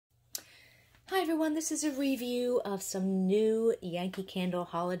Hi everyone, this is a review of some new Yankee Candle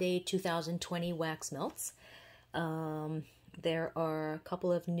Holiday 2020 wax melts. There are a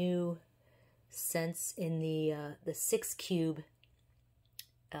couple of new scents in the 6 cube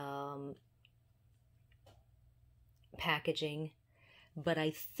packaging, but I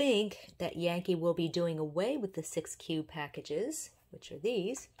think that Yankee will be doing away with the 6 cube packages, which are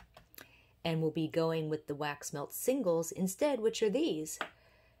these, and will be going with the wax melt singles instead, which are these.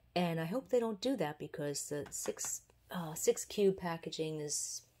 And I hope they don't do that because the six cube packaging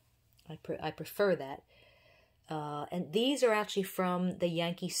is, I prefer that. And these are actually from the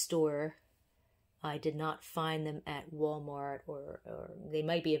Yankee store. I did not find them at Walmart, or they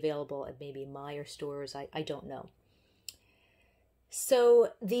might be available at maybe Meyer stores. I don't know.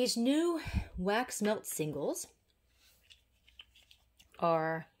 So these new wax melt singles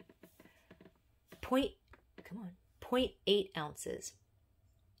are 0.8 ounces.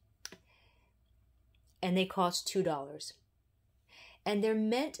 And they cost $2. And they're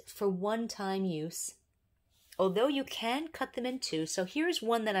meant for one-time use, although you can cut them in two. So here's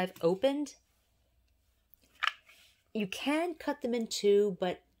one that I've opened. You can cut them in two,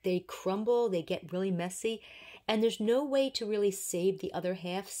 but they crumble, they get really messy, and there's no way to really save the other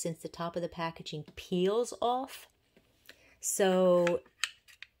half since the top of the packaging peels off. So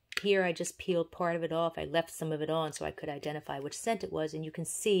here I just peeled part of it off. I left some of it on so I could identify which scent it was, and you can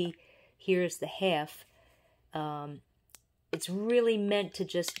see here's the half. It's really meant to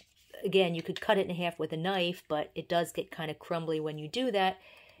just, again, you could cut it in half with a knife, but it does get kind of crumbly when you do that.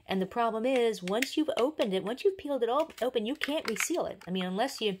 And the problem is, once you've opened it, once you've peeled it all open, you can't reseal it. I mean,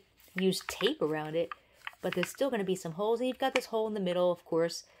 unless you use tape around it, but there's still going to be some holes. And you've got this hole in the middle, of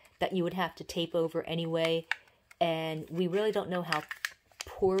course, that you would have to tape over anyway. And we really don't know how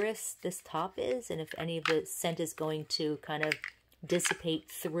porous this top is, and if any of the scent is going to kind of dissipate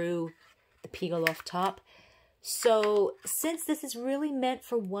through the peel off top. So since this is really meant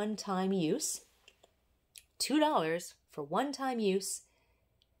for one-time use, $2 for one-time use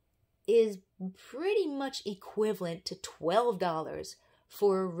is pretty much equivalent to $12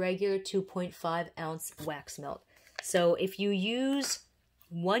 for a regular 2.5 ounce wax melt. So if you use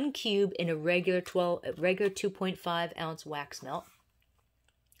 1 cube in a regular 2.5 ounce wax melt,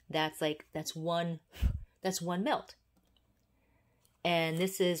 that's one melt. And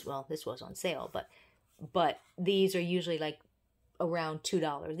this is, well, this was on sale, but these are usually like around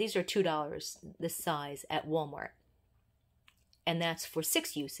 $2. These are $2 the size at Walmart. And that's for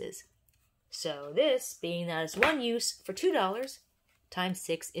 6 uses. So this, being that it's 1 use for $2 times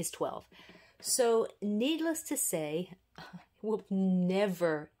 6 is 12. So needless to say, we'll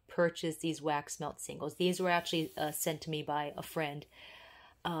never purchase these wax melt singles. These were actually sent to me by a friend.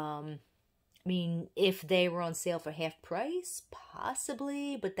 I mean, if they were on sale for half price,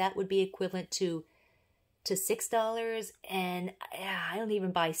 possibly, but that would be equivalent to $6, and I don't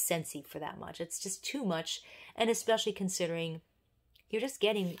even buy Scentsy for that much. It's just too much, and especially considering you're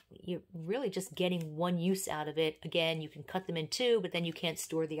really just getting 1 use out of it. Again, you can cut them in 2, but then you can't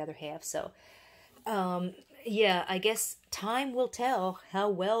store the other half. So, yeah, I guess time will tell how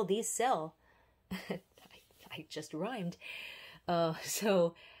well these sell. I just rhymed.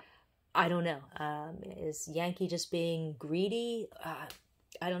 So I don't know. Is Yankee just being greedy?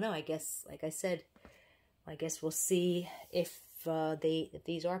 I don't know. I guess, like I said, I guess we'll see if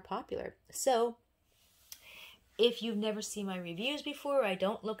these are popular. So if you've never seen my reviews before, I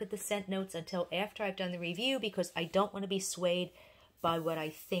don't look at the scent notes until after I've done the review because I don't want to be swayed by what I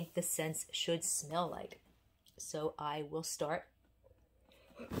think the scents should smell like. So I will start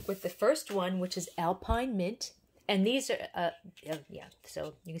with the first one, which is Alpine Mint. And these are, yeah,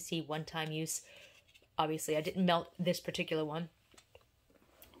 so you can see one-time use. Obviously, I didn't melt this particular one.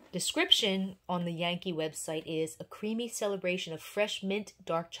 Description on the Yankee website is a creamy celebration of fresh mint,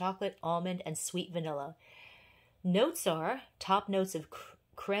 dark chocolate, almond, and sweet vanilla. Notes are top notes of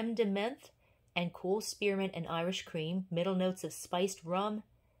creme de menthe and cool spearmint and Irish cream, middle notes of spiced rum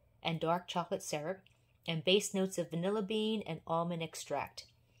and dark chocolate syrup, and base notes of vanilla bean and almond extract.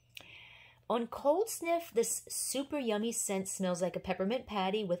 On cold sniff, this super yummy scent smells like a peppermint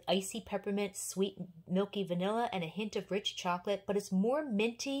patty with icy peppermint, sweet milky vanilla, and a hint of rich chocolate, but it's more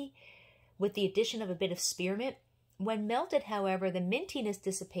minty with the addition of a bit of spearmint. When melted, however, the mintiness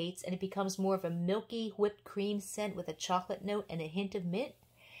dissipates and it becomes more of a milky whipped cream scent with a chocolate note and a hint of mint.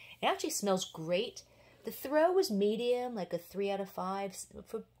 It actually smells great. The throw is medium, like a 3 out of 5.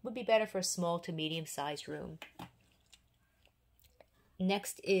 Would be better for a small to medium-sized room.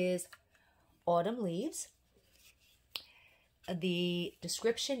 Next is Autumn Leaves. The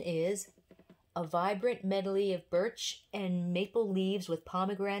description is a vibrant medley of birch and maple leaves with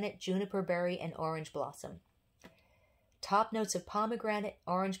pomegranate, juniper berry, and orange blossom. Top notes of pomegranate,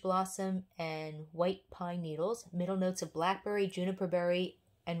 orange blossom, and white pine needles. Middle notes of blackberry, juniper berry,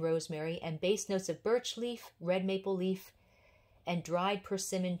 and rosemary. And base notes of birch leaf, red maple leaf, and dried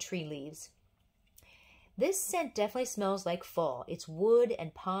persimmon tree leaves. This scent definitely smells like fall. It's wood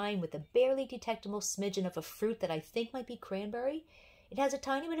and pine with a barely detectable smidgen of a fruit that I think might be cranberry. It has a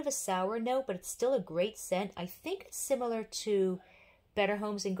tiny bit of a sour note, but it's still a great scent. I think it's similar to Better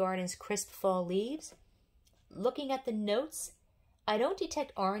Homes and Gardens Crisp Fall Leaves. Looking at the notes, I don't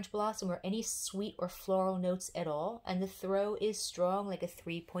detect orange blossom or any sweet or floral notes at all, and the throw is strong, like a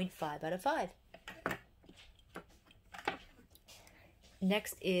 3.5 out of 5.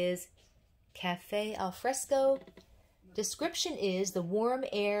 Next is Cafe al Fresco. Description is the warm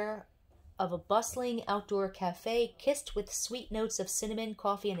air of a bustling outdoor cafe kissed with sweet notes of cinnamon,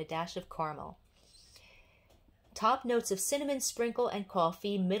 coffee, and a dash of caramel. Top notes of cinnamon sprinkle and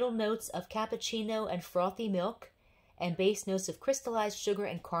coffee, middle notes of cappuccino and frothy milk, and base notes of crystallized sugar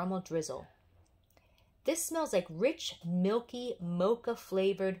and caramel drizzle. This smells like rich, milky,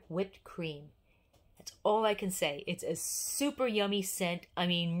 mocha-flavored whipped cream. That's all I can say. It's a super yummy scent. I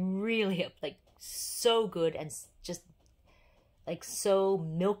mean, really, like, so good and just, like, so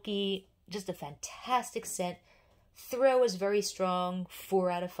milky. Just a fantastic scent. Throw is very strong,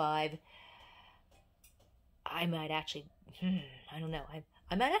 4 out of 5. I might actually, I don't know.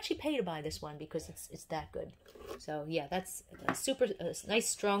 I might actually pay to buy this one because it's that good. So yeah, that's a nice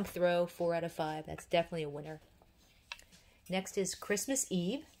strong throw, 4 out of 5. That's definitely a winner. Next is Christmas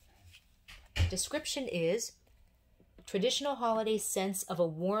Eve. Description is traditional holiday scents of a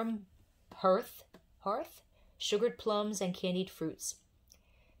warm hearth, sugared plums and candied fruits.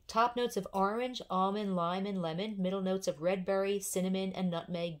 Top notes of orange, almond, lime, and lemon. Middle notes of red berry, cinnamon, and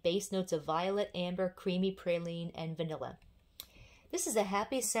nutmeg. Base notes of violet, amber, creamy praline, and vanilla. This is a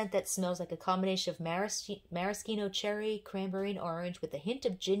happy scent that smells like a combination of maraschino cherry, cranberry, and orange with a hint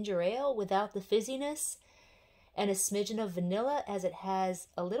of ginger ale without the fizziness and a smidgen of vanilla, as it has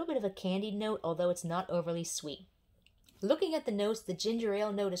a little bit of a candied note, although it's not overly sweet. Looking at the notes, the ginger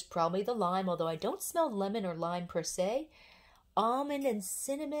ale note is probably the lime, although I don't smell lemon or lime per se. Almond and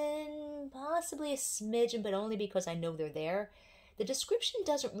cinnamon, possibly a smidgen, but only because I know they're there. The description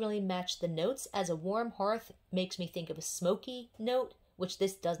doesn't really match the notes, as a warm hearth makes me think of a smoky note, which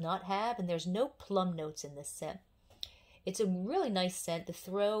this does not have, and there's no plum notes in this scent. It's a really nice scent. The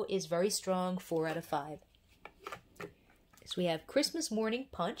throw is very strong, 4 out of 5. So we have Christmas Morning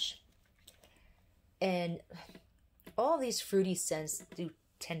Punch, and all these fruity scents do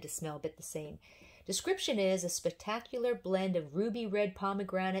tend to smell a bit the same. Description is a spectacular blend of ruby red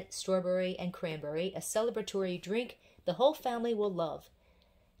pomegranate, strawberry, and cranberry, a celebratory drink the whole family will love.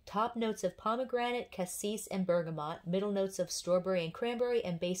 Top notes of pomegranate, cassis, and bergamot, middle notes of strawberry and cranberry,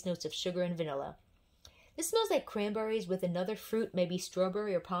 and base notes of sugar and vanilla. This smells like cranberries with another fruit, maybe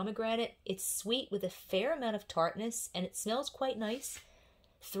strawberry or pomegranate. It's sweet with a fair amount of tartness, and it smells quite nice.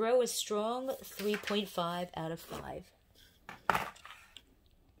 Throw is strong, 3.5 out of 5.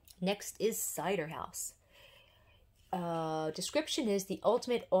 Next is Cider House. Description is the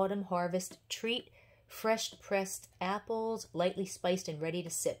ultimate autumn harvest treat. Fresh pressed apples, lightly spiced and ready to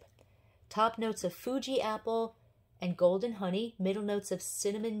sip. Top notes of Fuji apple and golden honey. Middle notes of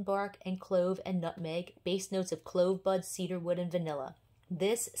cinnamon bark and clove and nutmeg. Base notes of clove bud, cedarwood, and vanilla.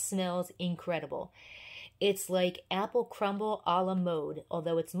 This smells incredible. It's like apple crumble a la mode,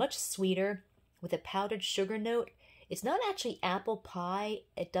 although it's much sweeter with a powdered sugar note. It's not actually apple pie.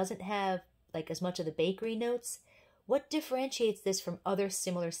 It doesn't have like as much of the bakery notes. What differentiates this from other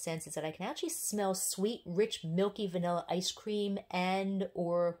similar scents is that I can actually smell sweet, rich, milky vanilla ice cream and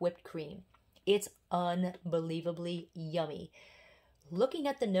or whipped cream. It's unbelievably yummy. Looking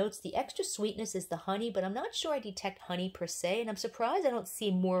at the notes, the extra sweetness is the honey, but I'm not sure I detect honey per se, and I'm surprised I don't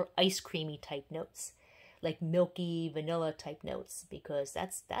see more ice creamy type notes, like milky vanilla type notes, because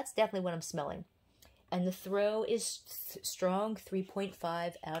that's definitely what I'm smelling. And the throw is strong,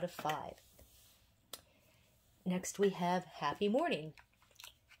 3.5 out of 5. Next we have Happy Morning.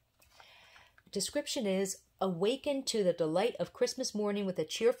 Description is, awaken to the delight of Christmas morning with a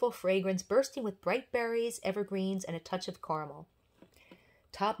cheerful fragrance bursting with bright berries, evergreens, and a touch of caramel.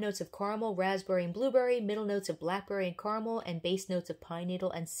 Top notes of caramel, raspberry, and blueberry, middle notes of blackberry and caramel, and base notes of pine needle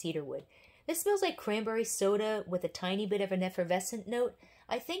and cedarwood. This smells like cranberry soda with a tiny bit of an effervescent note.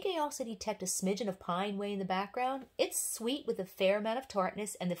 I think I also detect a smidgen of pine way in the background. It's sweet with a fair amount of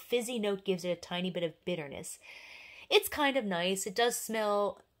tartness, and the fizzy note gives it a tiny bit of bitterness. It's kind of nice. It does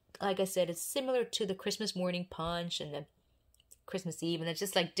smell, like I said, it's similar to the Christmas morning punch and the Christmas Eve, and it's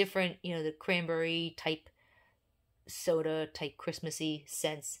just like different, you know, the cranberry type soda type Christmassy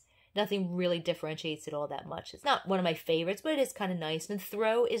scents. Nothing really differentiates it all that much. It's not one of my favorites, but it is kind of nice. And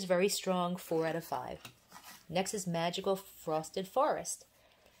throw is very strong, 4 out of 5. Next is Magical Frosted Forest.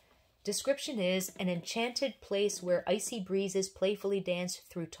 Description is an enchanted place where icy breezes playfully dance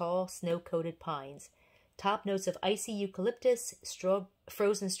through tall, snow-coated pines. Top notes of icy eucalyptus,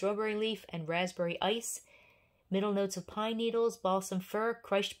 frozen strawberry leaf, and raspberry ice. Middle notes of pine needles, balsam fir,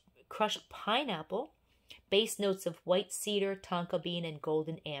 crushed pineapple. Base notes of white cedar, tonka bean, and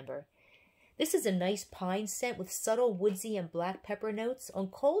golden amber. This is a nice pine scent with subtle woodsy and black pepper notes. On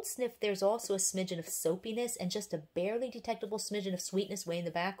cold sniff, there's also a smidgen of soapiness and just a barely detectable smidgen of sweetness way in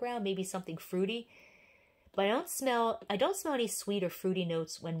the background, maybe something fruity. But I don't smell any sweet or fruity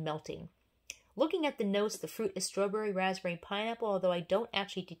notes when melting. Looking at the notes, the fruit is strawberry, raspberry, and pineapple, although I don't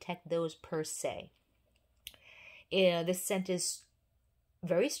actually detect those per se. This scent is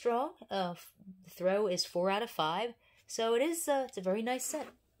very strong. Throw is 4 out of 5, so it's a very nice scent.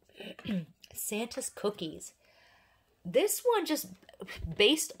 Santa's Cookies. This one, just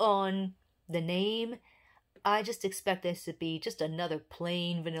based on the name, I just expect this to be just another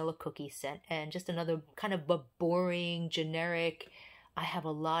plain vanilla cookie scent and just another kind of a boring, generic, I have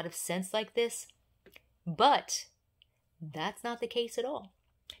a lot of scents like this, but that's not the case at all.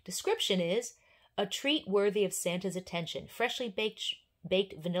 Description is a treat worthy of Santa's attention. Freshly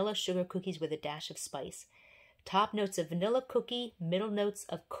baked vanilla sugar cookies with a dash of spice. Top notes of vanilla cookie, middle notes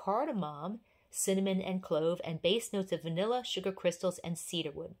of cardamom, cinnamon, and clove, and base notes of vanilla, sugar crystals, and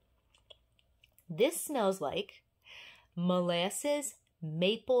cedarwood. This smells like molasses,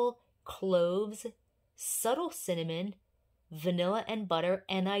 maple, cloves, subtle cinnamon, vanilla, and butter,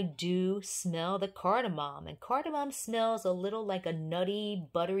 and I do smell the cardamom. And cardamom smells a little like a nutty,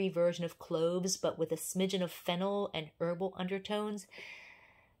 buttery version of cloves, but with a smidgen of fennel and herbal undertones.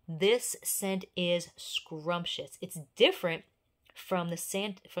 This scent is scrumptious. It's different from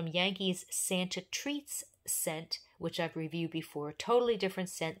Yankee's Santa Treats scent, which I've reviewed before. Totally different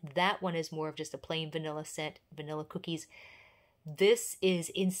scent. That one is more of just a plain vanilla scent, vanilla cookies. This is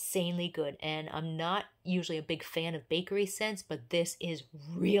insanely good, and I'm not usually a big fan of bakery scents, but this is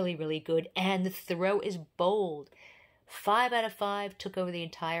really, really good, and the throw is bold. 5 out of 5, took over the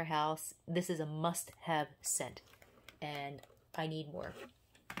entire house. This is a must-have scent, and I need more.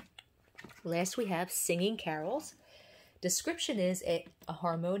 Last we have Singing Carols. Description is a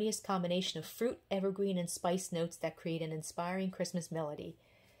harmonious combination of fruit, evergreen, and spice notes that create an inspiring Christmas melody.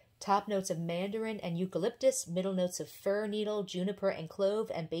 Top notes of mandarin and eucalyptus, middle notes of fir needle, juniper, and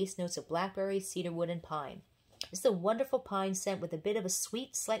clove, and base notes of blackberry, cedarwood, and pine. It's a wonderful pine scent with a bit of a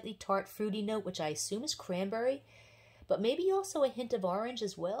sweet, slightly tart, fruity note, which I assume is cranberry, but maybe also a hint of orange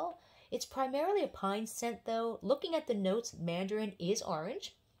as well. It's primarily a pine scent, though. Looking at the notes, mandarin is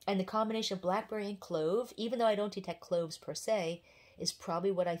orange, and the combination of blackberry and clove, even though I don't detect cloves per se, is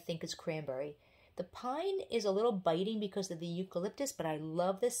probably what I think is cranberry. The pine is a little biting because of the eucalyptus, but I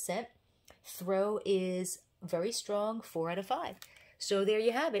love this scent. Throw is very strong, 4 out of 5. So there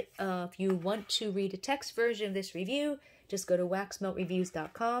you have it. If you want to read a text version of this review, just go to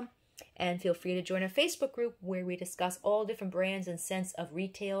waxmeltreviews.com and feel free to join our Facebook group where we discuss all different brands and scents of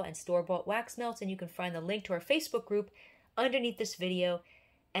retail and store-bought wax melts, and you can find the link to our Facebook group underneath this video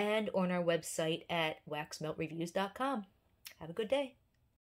and on our website at waxmeltreviews.com. Have a good day.